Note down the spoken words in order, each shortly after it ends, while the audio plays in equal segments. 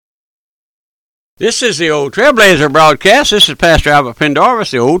This is the Old Trailblazer broadcast. This is Pastor Albert Pendarvis,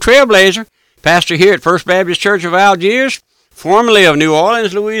 the Old Trailblazer, pastor here at First Baptist Church of Algiers, formerly of New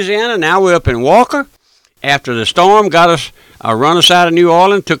Orleans, Louisiana. Now we're up in Walker. After the storm got us, run us out of New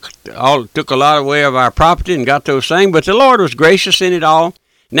Orleans, took a lot away of our property and got those things, but the Lord was gracious in it all.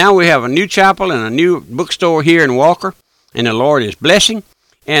 Now we have a new chapel and a new bookstore here in Walker, and the Lord is blessing,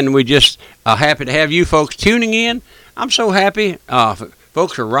 and we just happy to have you folks tuning in. I'm so happy.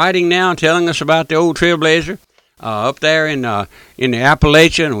 Folks are writing now and telling us about the Old Trailblazer up there in the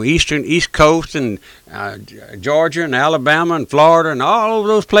Appalachian and East Coast and Georgia and Alabama and Florida and all over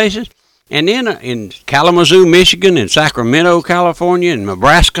those places. And then in Kalamazoo, Michigan, and Sacramento, California, and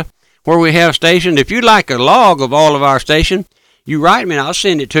Nebraska, where we have stations. If you'd like a log of all of our stations, you write me and I'll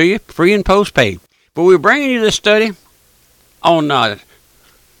send it to you, free and postpaid. But we're bringing you this study on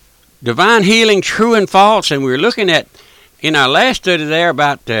divine healing, true and false, and we're looking at in our last study there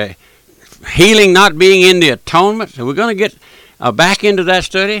about healing not being in the atonement. So we're going to get back into that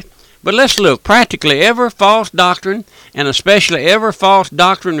study. But let's look. Practically every false doctrine, and especially every false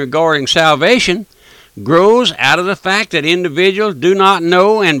doctrine regarding salvation, grows out of the fact that individuals do not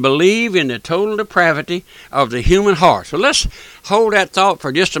know and believe in the total depravity of the human heart. So let's hold that thought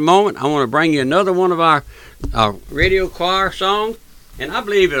for just a moment. I want to bring you another one of our radio choir songs, and I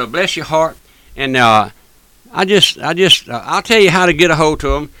believe it'll bless your heart. And I'll tell you how to get a hold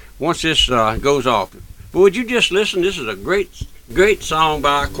of them once this goes off. But would you just listen? This is a great song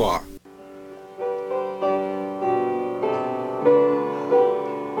by our choir.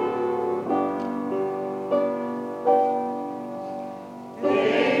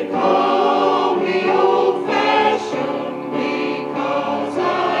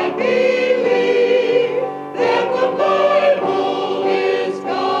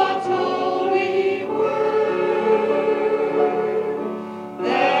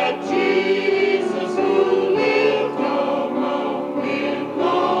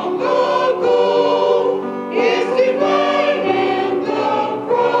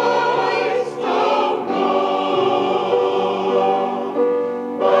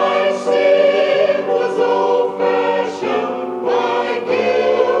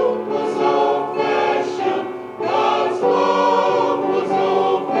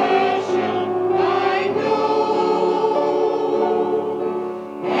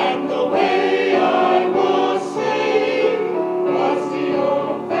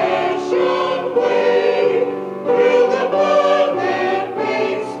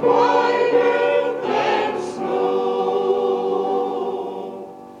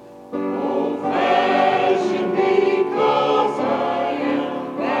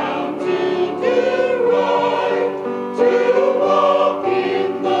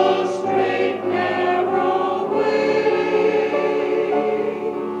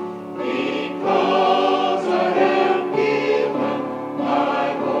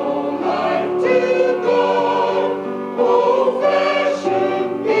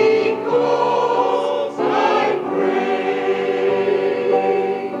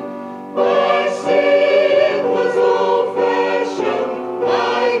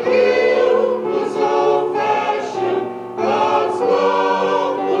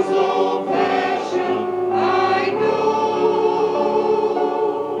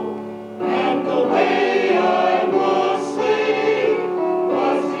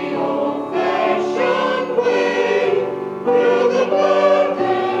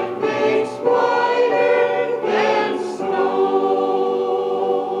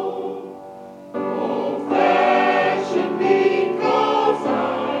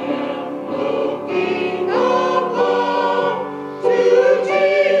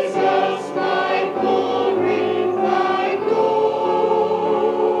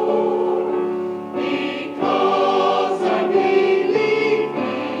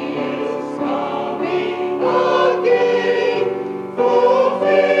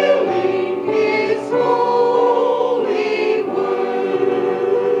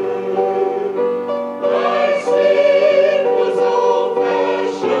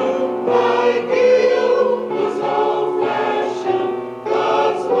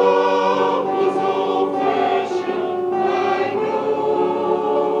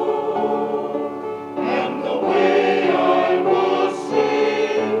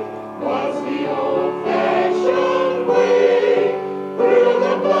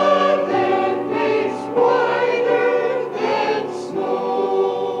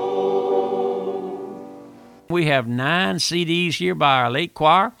 We have 9 CDs here by our late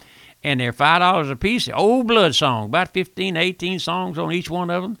choir, and they're $5 a piece. Old blood song, about 15, 18 songs on each one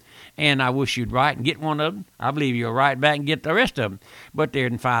of them. And I wish you'd write and get one of them. I believe you'll write back and get the rest of them. But they're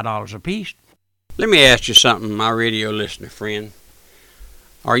 $5 a piece. Let me ask you something, my radio listener friend.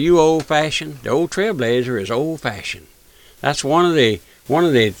 Are you old-fashioned? The old Trailblazer is old-fashioned. That's one of the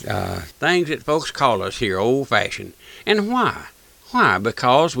things that folks call us here, old-fashioned. And why? Why?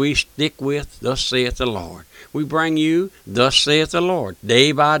 Because we stick with thus saith the Lord. We bring you thus saith the Lord,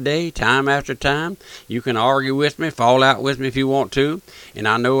 day by day, time after time. You can argue with me, fall out with me if you want to. And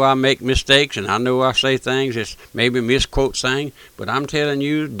I know I make mistakes, and I know I say things that maybe misquote things. But I'm telling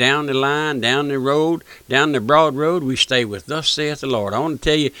you, down the line, down the road, down the broad road, we stay with thus saith the Lord. I want to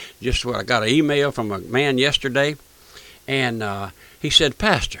tell you just what I got an email from a man yesterday. And he said,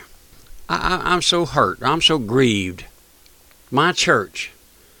 Pastor, I'm so hurt. I'm so grieved. My church,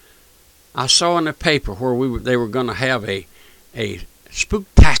 I saw in the paper where they were going to have a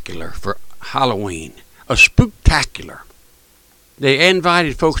spooktacular for Halloween. A spooktacular. They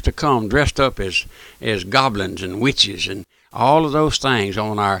invited folks to come dressed up as goblins and witches and all of those things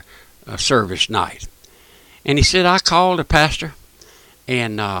on our service night. And he said, I called the pastor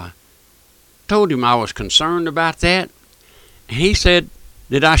and told him I was concerned about that. And he said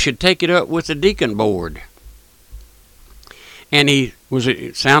that I should take it up with the deacon board. And it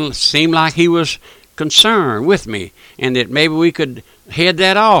seemed like he was concerned with me, and that maybe we could head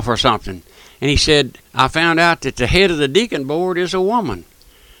that off or something. And he said, I found out that the head of the deacon board is a woman.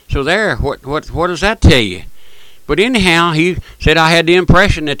 So there, what does that tell you? But anyhow, he said I had the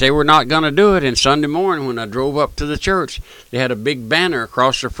impression that they were not going to do it. And Sunday morning when I drove up to the church, they had a big banner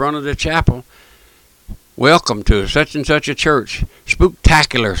across the front of the chapel. Welcome to such and such a church.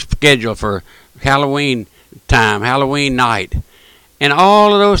 Spooktacular schedule for Halloween time, Halloween night, and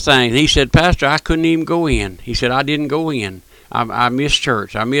all of those things. He said, Pastor, I couldn't even go in. He said, I didn't go in. I missed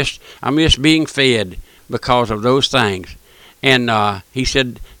church. I missed being fed because of those things. And he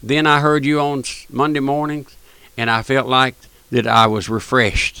said, then I heard you on Monday mornings, and I felt like that I was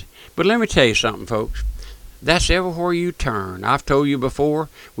refreshed. But let me tell you something, folks. That's everywhere you turn. I've told you before,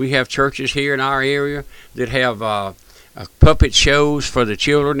 we have churches here in our area that have puppet shows for the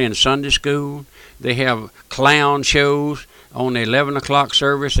children in Sunday school. They have clown shows on the 11 o'clock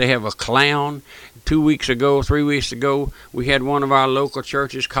service. They have a clown. 3 weeks ago, we had one of our local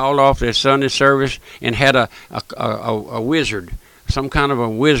churches call off their Sunday service and had a wizard, some kind of a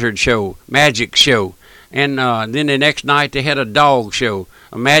wizard show, magic show. And then the next night they had a dog show,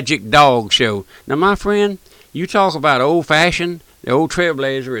 a magic dog show. Now, my friend, you talk about old-fashioned. The old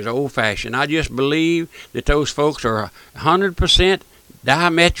Trailblazer is old-fashioned. I just believe that those folks are 100%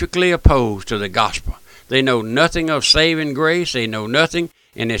 diametrically opposed to the gospel. They know nothing of saving grace. They know nothing,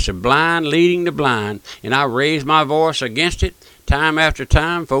 and it's a blind leading the blind. And I raise my voice against it time after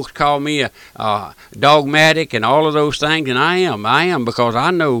time. Folks call me a dogmatic and all of those things, and I am because I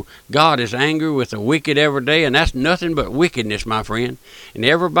know God is angry with the wicked every day, and that's nothing but wickedness, my friend. And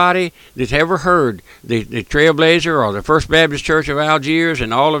everybody that's ever heard the Trailblazer or the First Baptist Church of Algiers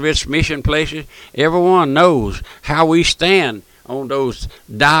and all of its mission places, everyone knows how we stand on those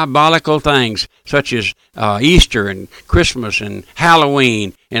diabolical things such as Easter and Christmas and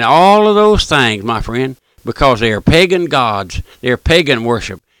Halloween and all of those things, my friend, because they are pagan gods. They're pagan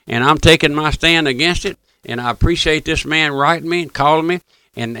worship. And I'm taking my stand against it, and I appreciate this man writing me and calling me,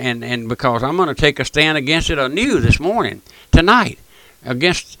 and because I'm going to take a stand against it anew this morning, tonight,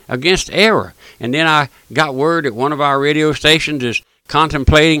 against error. And then I got word that one of our radio stations is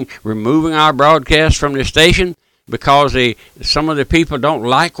contemplating removing our broadcast from the station because some of the people don't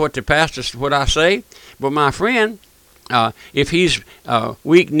like what I say. But my friend, if he's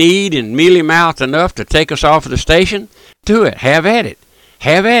weak-kneed and mealy-mouthed enough to take us off of the station, do it. Have at it.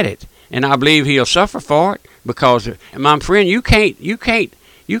 Have at it. And I believe he'll suffer for it because, my friend, you can't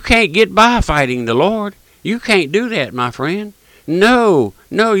get by fighting the Lord. You can't do that, my friend. No,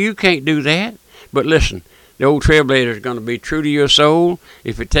 you can't do that. But listen, the old Trailblazer is going to be true to your soul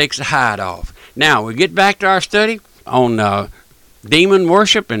if it takes the hide off. Now, we get back to our study on demon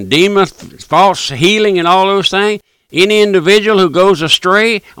worship and demon false healing and all those things. Any individual who goes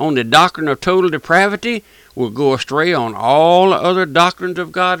astray on the doctrine of total depravity will go astray on all other doctrines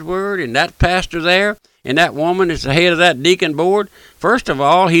of God's Word. And that pastor there and that woman is the head of that deacon board. First of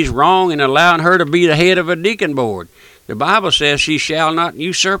all, he's wrong in allowing her to be the head of a deacon board. The Bible says she shall not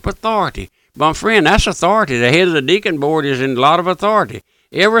usurp authority. But my friend, that's authority. The head of the deacon board is in a lot of authority.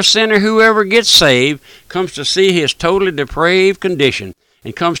 Every sinner who ever gets saved comes to see his totally depraved condition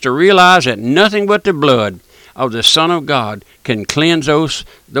and comes to realize that nothing but the blood of the Son of God can cleanse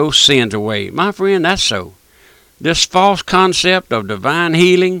those sins away. My friend, that's so. This false concept of divine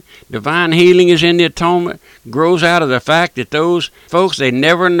healing is in the atonement, grows out of the fact that those folks, they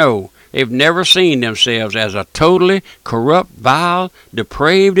never know They've never seen themselves as a totally corrupt, vile,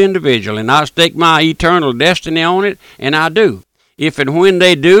 depraved individual, and I stake my eternal destiny on it, and I do. If and when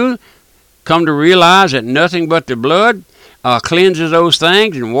they do come to realize that nothing but the blood cleanses those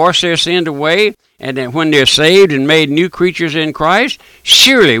things and washes their sins away, and that when they're saved and made new creatures in Christ,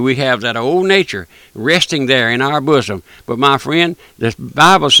 surely we have that old nature resting there in our bosom. But my friend, the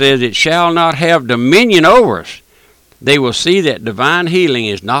Bible says it shall not have dominion over us. They will see that divine healing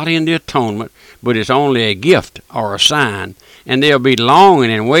is not in the atonement, but it's only a gift or a sign, and they'll be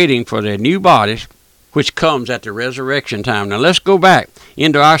longing and waiting for their new bodies, which comes at the resurrection time. Now let's go back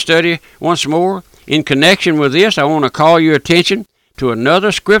into our study once more. In connection with this, I want to call your attention to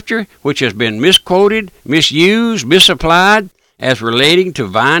another scripture which has been misquoted, misused, misapplied as relating to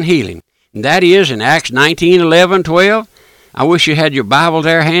divine healing. And that is in Acts 19:11-12. I wish you had your Bible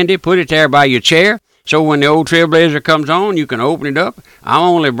there handy. Put it there by your chair, so when the old Trailblazer comes on, you can open it up. I'm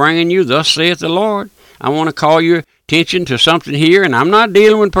only bringing you, thus saith the Lord. I want to call your attention to something here, and I'm not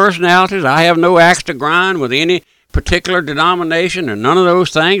dealing with personalities. I have no axe to grind with any particular denomination or none of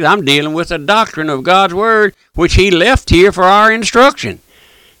those things. I'm dealing with the doctrine of God's Word, which He left here for our instruction.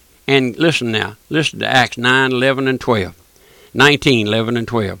 And listen now. Listen to Acts 9:11-12.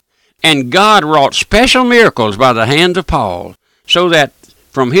 19:11-12. And God wrought special miracles by the hands of Paul, so that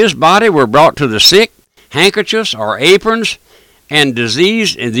from his body were brought to the sick handkerchiefs or aprons, and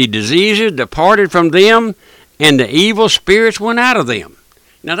the diseases departed from them, and the evil spirits went out of them.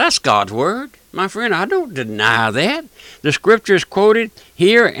 Now that's God's Word. My friend, I don't deny that. The scripture is quoted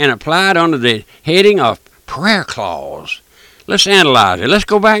here and applied under the heading of prayer clause. Let's analyze it. Let's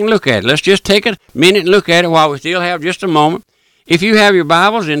go back and look at it. Let's just take a minute and look at it while we still have just a moment. If you have your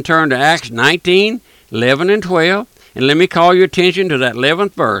Bibles, then turn to Acts 19:11-12, and let me call your attention to that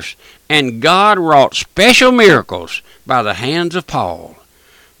 11th verse. And God wrought special miracles by the hands of Paul.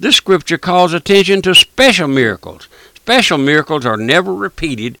 This scripture calls attention to special miracles. Special miracles are never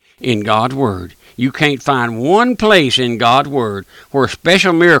repeated in God's Word. You can't find one place in God's Word where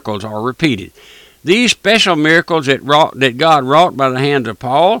special miracles are repeated. These special miracles that God wrought by the hands of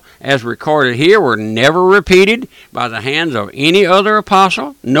Paul, as recorded here, were never repeated by the hands of any other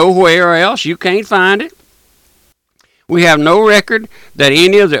apostle. Nowhere else. You can't find it. We have no record that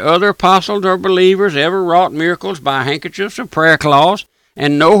any of the other apostles or believers ever wrought miracles by handkerchiefs or prayer cloths,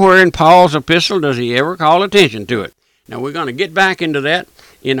 and nowhere in Paul's epistle does he ever call attention to it. Now we're going to get back into that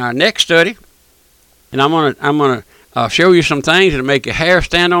in our next study, and I'm going to show you some things that make your hair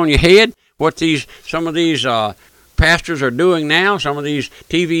stand on your head. What some of these pastors are doing now, some of these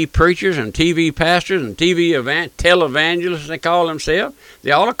TV preachers and TV pastors and televangelists they call themselves.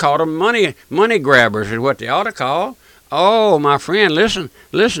 They ought to call them money grabbers is what they ought to call. Oh, my friend, listen,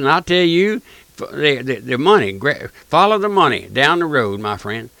 I tell you, the money, follow the money down the road, my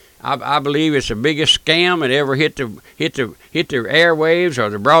friend. I believe it's the biggest scam that ever hit the airwaves or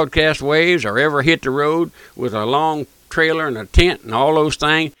the broadcast waves or ever hit the road, with a long trailer and a tent and all those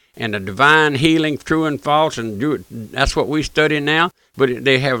things, and the divine healing, true and false, and that's what we study now. But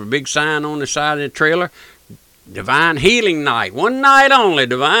they have a big sign on the side of the trailer, divine healing night, one night only,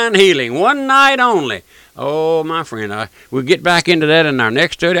 divine healing, one night only. Oh, my friend, we'll get back into that in our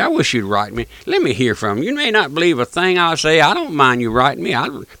next study. I wish you'd write me. Let me hear from you. You may not believe a thing I say. I don't mind you writing me. I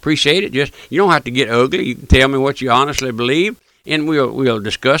appreciate it. Just, you don't have to get ugly. You can tell me what you honestly believe, and we'll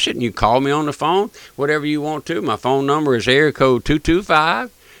discuss it, and you call me on the phone, whatever you want to. My phone number is area code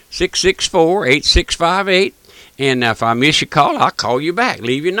 225-664-8658, and if I miss your call, I'll call you back.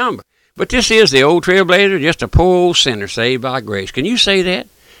 Leave your number. But this is the old Trailblazer, just a poor old sinner saved by grace. Can you say that?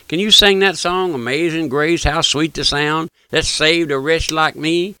 Can you sing that song, Amazing Grace, how sweet the sound that saved a wretch like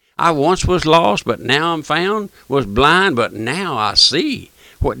me? I once was lost, but now I'm found, was blind, but now I see.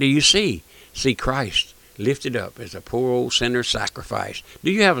 What do you see? See Christ lifted up as a poor old sinner's sacrifice.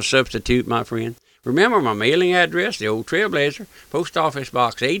 Do you have a substitute, my friend? Remember my mailing address, the old Trailblazer, Post Office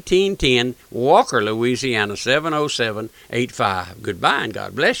Box 1810, Walker, Louisiana 70785. Goodbye, and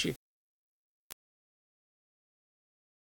God bless you.